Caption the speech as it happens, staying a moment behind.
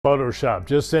Photoshop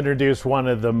just introduced one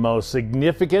of the most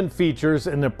significant features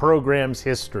in the program's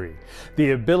history,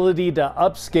 the ability to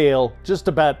upscale just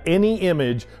about any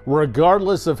image,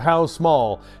 regardless of how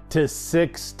small, to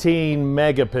 16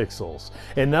 megapixels.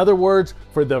 In other words,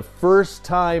 for the first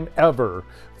time ever,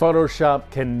 Photoshop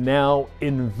can now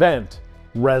invent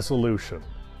resolution.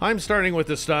 I'm starting with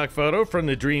a stock photo from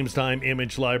the Dreamtime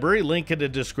image library. Link in the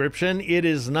description. It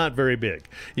is not very big.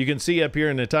 You can see up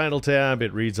here in the title tab,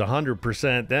 it reads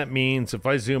 100%. That means if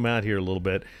I zoom out here a little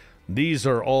bit, these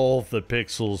are all the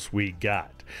pixels we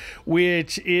got,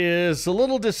 which is a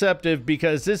little deceptive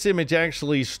because this image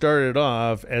actually started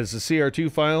off as a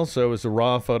CR2 file, so it was a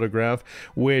raw photograph,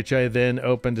 which I then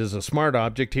opened as a smart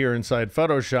object here inside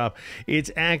Photoshop.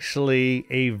 It's actually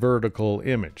a vertical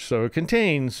image, so it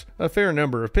contains a fair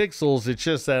number of pixels. It's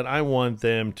just that I want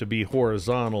them to be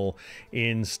horizontal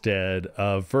instead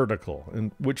of vertical,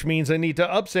 and which means I need to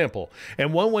upsample.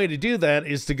 And one way to do that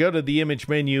is to go to the image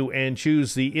menu and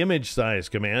choose the image size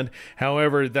command.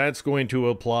 However, that's going to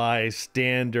apply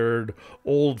standard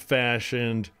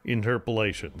old-fashioned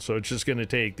interpolation. So it's just going to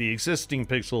take the existing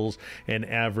pixels and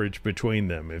average between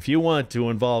them. If you want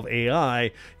to involve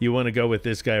AI, you want to go with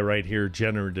this guy right here,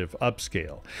 generative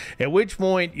upscale. At which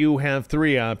point you have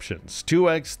three options: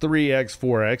 2x, 3x,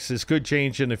 4x. This could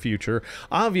change in the future.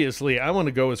 Obviously, I want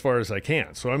to go as far as I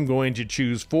can, so I'm going to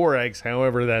choose 4x.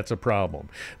 However, that's a problem.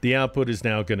 The output is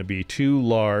now going to be too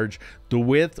large. The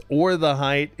width or the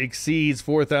height exceeds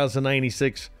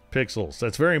 4096 pixels.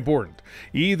 That's very important.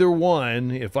 Either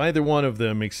one, if either one of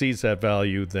them exceeds that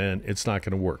value, then it's not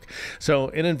going to work. So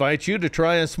it invites you to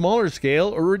try a smaller scale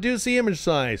or reduce the image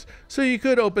size. So you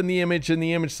could open the image in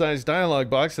the image size dialog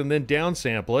box and then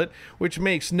downsample it, which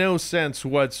makes no sense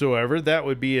whatsoever. That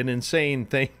would be an insane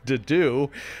thing to do.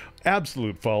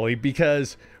 Absolute folly,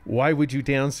 because why would you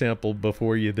downsample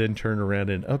before you then turn around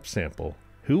and upsample?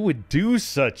 Who would do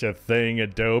such a thing,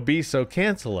 Adobe? So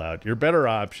cancel out. Your better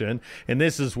option, and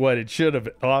this is what it should have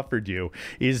offered you,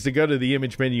 is to go to the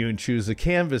image menu and choose the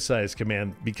canvas size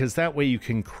command, because that way you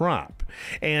can crop.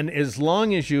 And as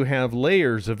long as you have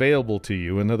layers available to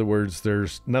you, in other words,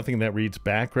 there's nothing that reads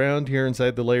background here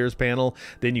inside the layers panel,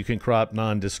 then you can crop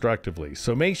non-destructively.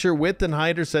 So make sure width and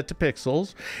height are set to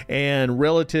pixels and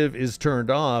relative is turned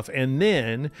off, and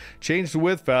then change the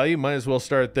width value. Might as well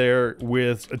start there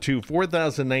with to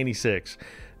 4096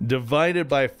 divided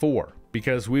by 4,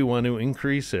 because we want to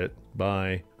increase it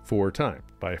by 4 times,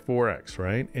 by 4x,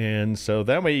 right? And so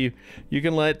that way you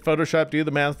can let Photoshop do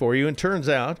the math for you, and turns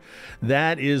out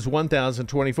that is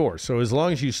 1024. So as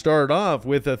long as you start off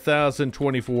with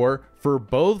 1024 for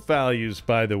both values,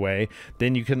 by the way,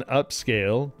 then you can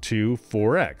upscale to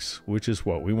 4x, which is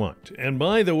what we want. And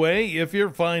by the way, if you're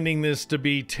finding this to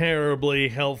be terribly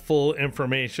helpful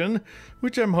information,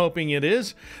 which I'm hoping it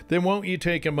is, then won't you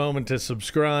take a moment to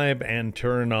subscribe and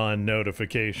turn on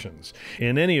notifications.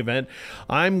 In any event,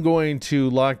 I'm going to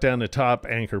lock down the top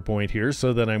anchor point here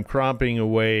so that I'm cropping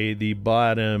away the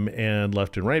bottom and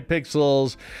left and right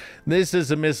pixels. This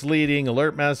is a misleading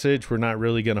alert message. We're not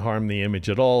really going to harm the image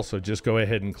at all, so just go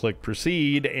ahead and click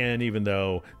proceed. And even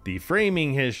though the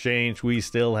framing has changed, we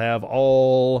still have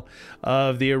all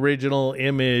of the original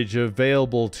image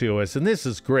available to us, and this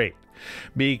is great,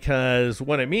 because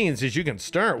what it means is you can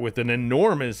start with an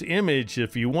enormous image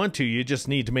if you want to. You just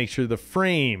need to make sure the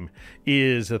frame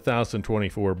is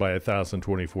 1024 by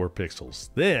 1024 pixels.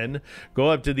 Then go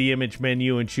up to the image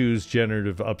menu and choose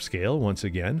generative upscale. Once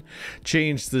again,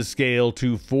 change the scale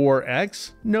to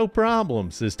 4x. No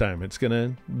problems this time. It's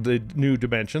gonna, the new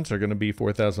dimensions are going to be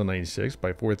 4096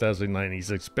 by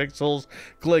 4096 pixels.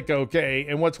 Click OK.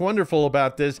 And what's wonderful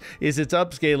about this is it's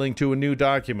upscaling to a new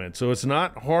document, so it's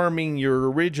not harming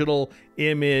your original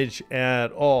image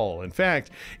at all. In fact,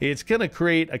 it's going to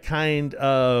create a kind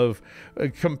of a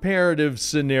comparative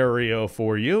scenario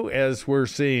for you, as we're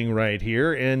seeing right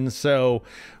here. And so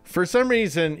for some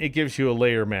reason it gives you a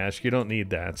layer mask. You don't need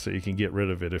that, so you can get rid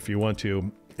of it if you want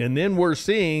to. And then we're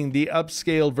seeing the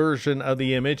upscale version of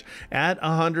the image at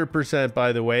 100%,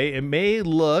 by the way. It may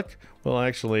look, well,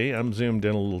 actually, I'm zoomed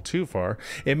in a little too far.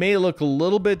 It may look a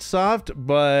little bit soft,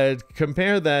 but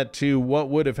compare that to what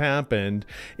would have happened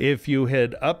if you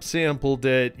had upsampled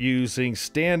it using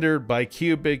standard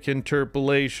bicubic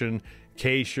interpolation, in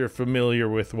case you're familiar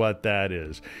with what that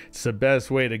is. It's the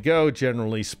best way to go,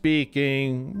 generally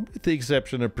speaking, with the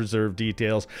exception of preserved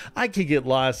details. I could get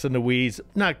lost in the weeds,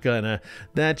 not gonna.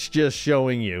 That's just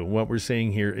showing you what we're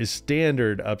seeing here is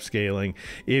standard upscaling.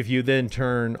 If you then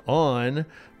turn on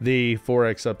the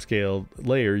 4x upscale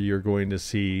layer, you're going to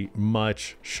see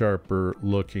much sharper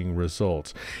looking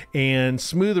results and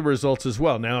smoother results as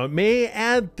well. Now, it may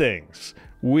add things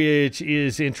which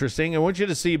is interesting. I want you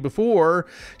to see before,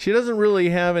 she doesn't really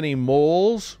have any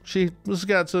moles. She's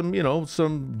got some, you know,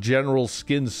 some general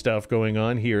skin stuff going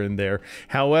on here and there.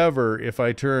 However, if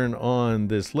I turn on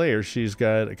this layer, she's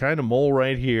got a kind of mole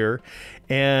right here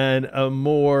and a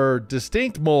more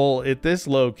distinct mole at this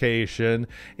location.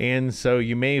 And so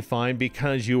you may find,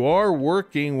 because you are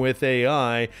working with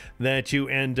AI, that you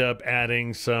end up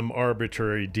adding some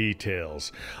arbitrary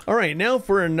details. All right, now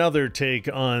for another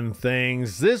take on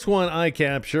things. This one I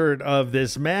captured of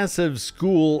this massive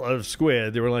school of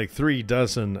squid. There were like 3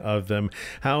 dozen of them.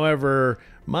 However,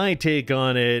 my take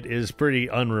on it is pretty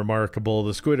unremarkable.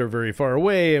 The squid are very far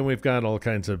away, and we've got all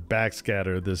kinds of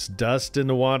backscatter, this dust in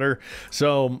the water.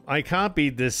 So I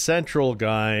copied this central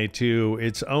guy to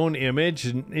its own image.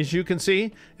 And as you can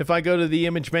see, if I go to the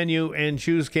image menu and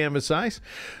choose canvas size,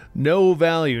 no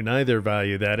value, neither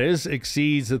value that is,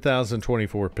 exceeds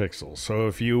 1024 pixels. So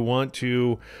if you want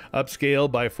to upscale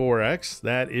by 4x,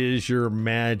 that is your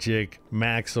magic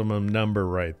maximum number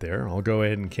right there. I'll go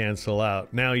ahead and cancel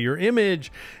out. Now your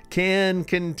image can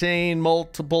contain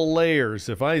multiple layers.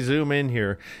 If I zoom in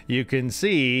here, you can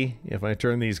see, if I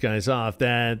turn these guys off,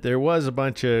 that there was a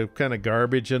bunch of kind of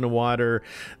garbage in the water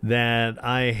that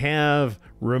I have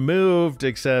removed,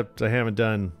 except I haven't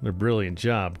done a brilliant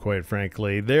job, quite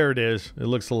frankly. There it is. It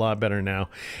looks a lot better now.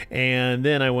 And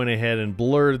then I went ahead and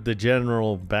blurred the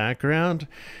general background.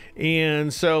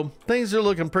 And so things are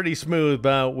looking pretty smooth,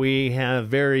 but we have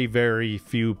very, very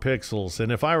few pixels.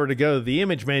 And if I were to go to the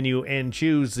image menu and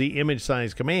choose the image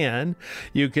size command,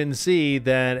 you can see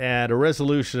that at a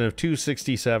resolution of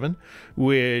 267,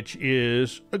 which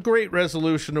is a great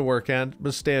resolution to work at,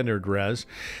 the standard res,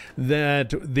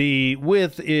 that the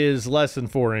width is less than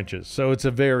 4 inches. So it's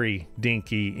a very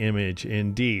dinky image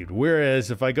indeed. Whereas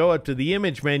if I go up to the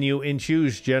image menu and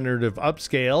choose generative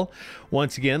upscale,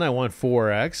 once again, I want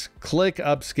 4x, click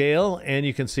upscale, and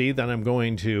you can see that I'm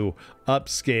going to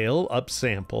upscale,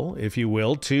 upsample, if you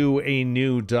will, to a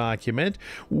new document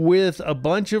with a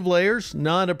bunch of layers,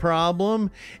 not a problem.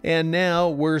 And now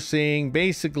we're seeing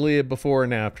basically a before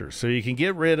and after. So you can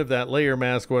get rid of that layer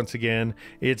mask once again.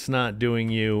 It's not doing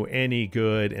you any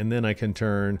good. And then I can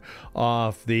turn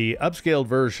off the upscaled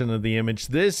version of the image.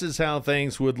 This is how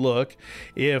things would look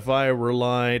if I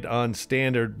relied on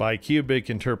standard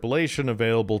bicubic interpolation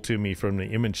available to me from the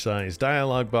image size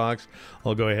dialog box.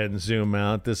 I'll go ahead and zoom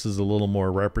out. This is a little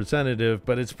more representative,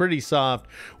 but it's pretty soft,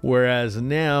 whereas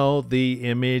now the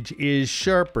image is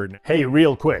sharper. Hey,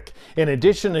 real quick, in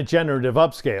addition to generative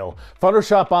upscale,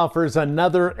 Photoshop offers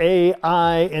another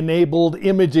AI-enabled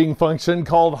imaging function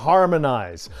called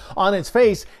harmonize. On its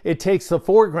face, it takes the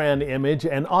foreground image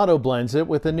and auto blends it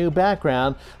with a new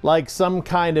background, like some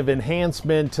kind of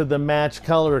enhancement to the match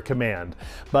color command.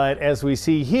 But as we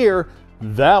see here,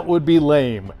 that would be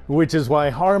lame, which is why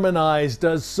Harmonize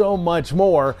does so much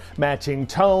more, matching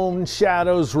tone,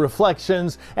 shadows,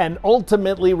 reflections, and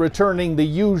ultimately returning the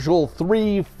usual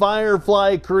 3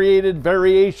 Firefly-created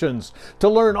variations. To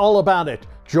learn all about it,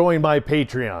 join my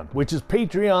Patreon, which is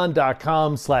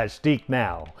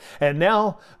patreon.com/geeknow. And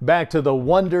now, back to the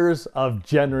wonders of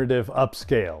generative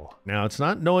upscale. Now, it's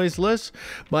not noiseless,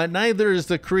 but neither is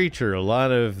the creature. A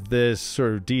lot of this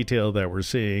sort of detail that we're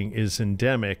seeing is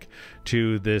endemic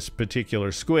to this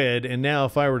particular squid. And now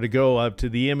if I were to go up to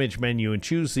the image menu and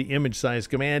choose the image size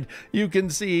command, you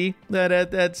can see that at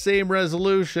that same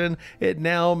resolution, it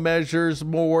now measures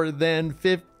more than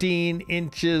 15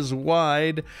 inches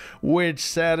wide, which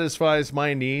satisfies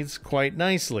my needs quite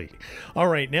nicely. All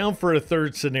right, now for a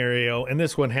third scenario, and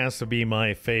this one has to be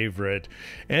my favorite.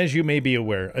 As you may be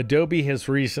aware, Adobe has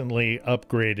recently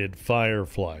upgraded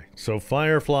Firefly. So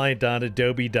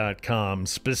firefly.adobe.com,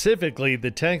 specifically the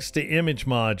text-to-image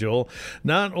module,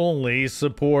 not only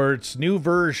supports new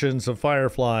versions of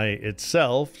Firefly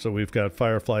itself, so we've got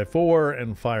Firefly 4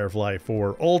 and Firefly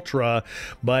 4 Ultra,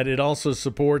 but it also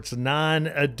supports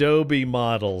non-Adobe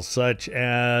models such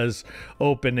as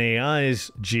OpenAI's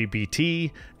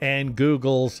GPT and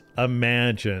Google's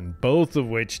Imagine, both of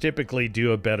which typically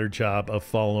do a better job of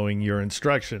following your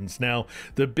instructions. Now,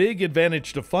 the big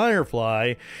advantage to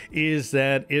Firefly is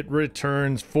that it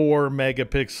returns 4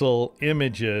 megapixel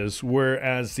images,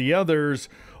 whereas the others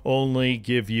only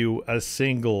give you a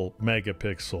single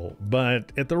megapixel.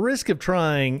 But at the risk of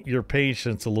trying your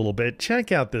patience a little bit,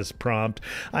 check out this prompt.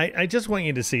 I just want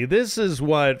you to see, this is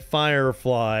what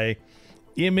Firefly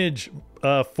image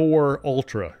 4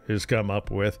 Ultra has come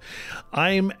up with.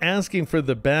 I'm asking for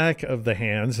the back of the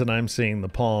hands, and I'm seeing the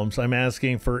palms. I'm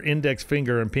asking for index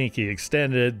finger and pinky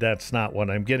extended. That's not what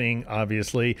I'm getting,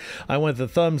 obviously. I want the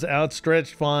thumbs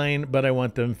outstretched fine, but I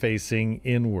want them facing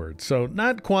inward. So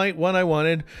not quite what I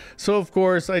wanted. So of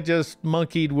course, I just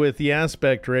monkeyed with the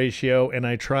aspect ratio, and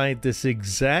I tried this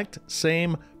exact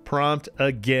same prompt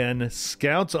again,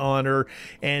 Scout's Honor,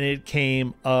 and it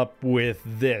came up with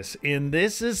this. And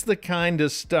this is the kind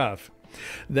of stuff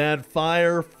that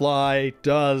Firefly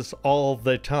does all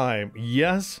the time.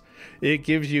 Yes, it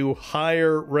gives you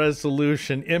higher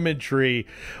resolution imagery,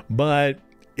 but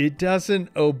it doesn't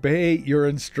obey your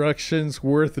instructions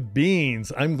worth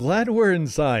beans. I'm glad we're in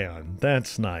Zion.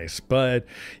 That's nice. But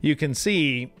you can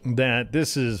see that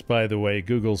this is, by the way,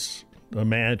 Google's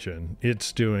Imagine.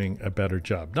 It's doing a better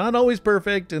job. Not always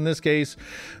perfect. In this case,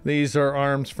 these are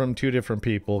arms from 2 different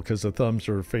people because the thumbs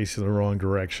are facing the wrong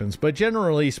directions. But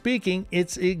generally speaking,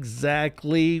 it's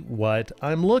exactly what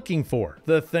I'm looking for.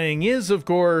 The thing is, of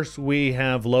course, we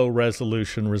have low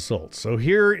resolution results. So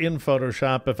here in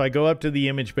Photoshop, if I go up to the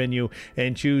image menu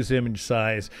and choose image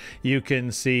size, you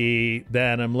can see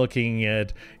that I'm looking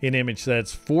at an image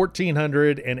that's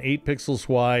 1408 pixels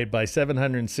wide by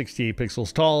 768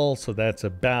 pixels tall. So that's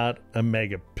about a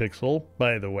megapixel,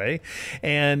 by the way.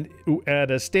 And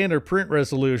at a standard print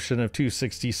resolution of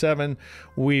 267,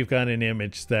 we've got an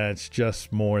image that's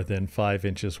just more than 5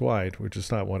 inches wide, which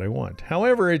is not what I want.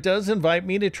 However, it does invite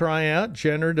me to try out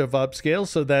generative upscale,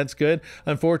 so that's good.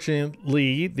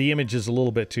 Unfortunately, the image is a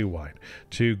little bit too wide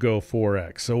to go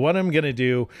 4x. So what I'm going to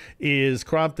do is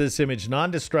crop this image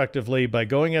non-destructively by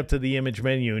going up to the image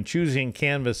menu and choosing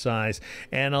canvas size,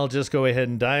 and I'll just go ahead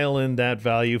and dial in that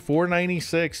value, 496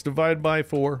 divided by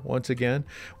 4, once again,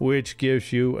 which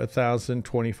gives you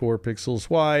 1024 pixels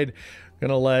wide.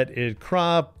 Gonna let it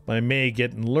crop. I may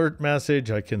get an alert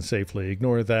message. I can safely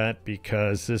ignore that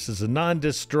because this is a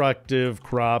non-destructive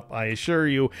crop, I assure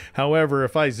you. However,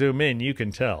 if I zoom in, you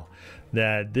can tell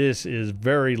that this is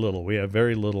very little. We have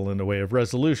very little in the way of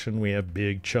resolution. We have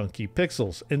big chunky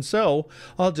pixels. And so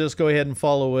I'll just go ahead and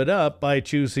follow it up by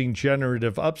choosing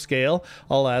generative upscale.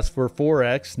 I'll ask for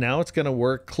 4x. Now it's going to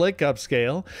work. Click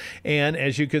upscale. And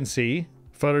as you can see,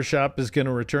 Photoshop is going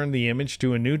to return the image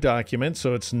to a new document,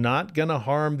 so it's not going to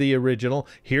harm the original.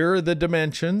 Here are the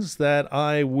dimensions that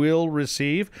I will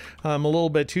receive. I'm a little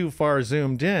bit too far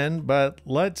zoomed in, but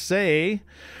let's say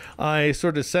I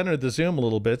sort of centered the zoom a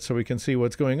little bit so we can see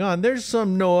what's going on. There's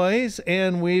some noise,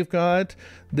 and we've got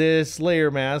this layer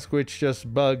mask, which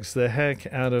just bugs the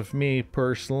heck out of me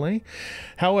personally.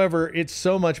 However, it's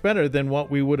so much better than what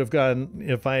we would have gotten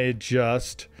if I had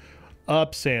just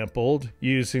upsampled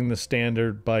using the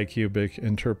standard bicubic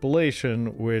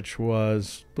interpolation, which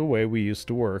was the way we used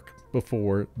to work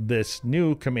before this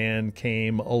new command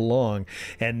came along.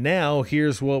 And now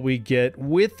here's what we get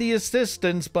with the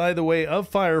assistance, by the way, of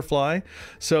Firefly.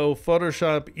 So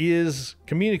Photoshop is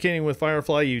communicating with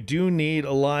Firefly. You do need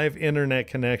a live internet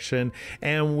connection,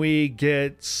 and we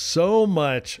get so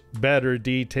much better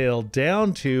detail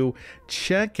down to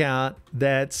check out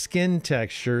that skin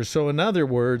texture. So in other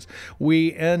words,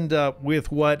 we end up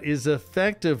with what is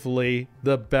effectively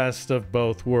the best of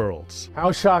both worlds.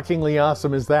 How shockingly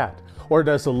awesome is that? Or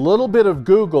does a little bit of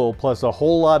Google plus a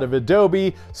whole lot of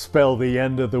Adobe spell the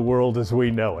end of the world as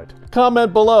we know it?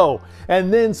 Comment below,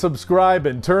 and then subscribe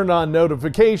and turn on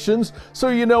notifications so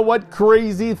you know what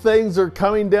crazy things are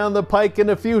coming down the pike in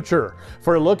the future.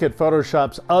 For a look at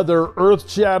Photoshop's other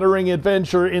earth-shattering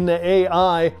adventure in the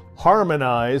AI,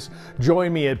 Harmonize,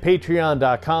 join me at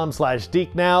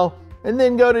patreon.com/DeekNow, and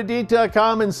then go to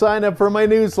Deek.com and sign up for my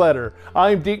newsletter.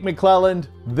 I'm Deke McClelland.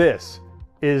 This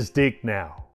is Deek Now.